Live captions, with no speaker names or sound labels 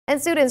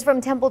And students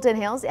from Templeton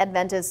Hills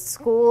Adventist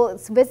School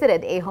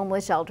visited a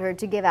homeless shelter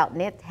to give out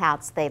knit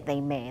hats that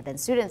they made. And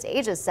students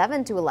ages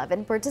 7 to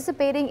 11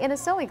 participating in a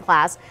sewing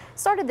class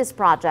started this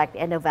project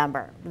in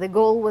November. The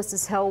goal was to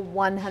sew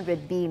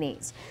 100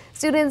 beanies.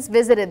 Students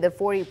visited the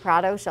 40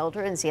 Prado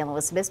shelter in San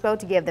Luis Obispo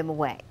to give them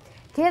away.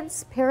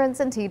 Kids,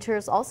 parents, and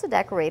teachers also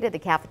decorated the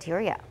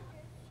cafeteria.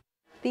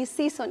 This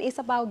season is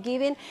about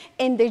giving,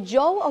 and the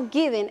joy of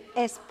giving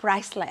is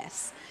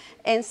priceless.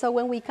 And so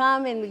when we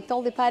come and we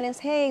told the parents,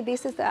 hey,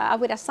 this is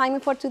our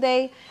assignment for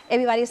today,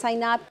 everybody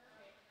signed up.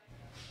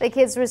 The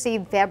kids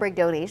received fabric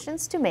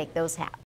donations to make those hats.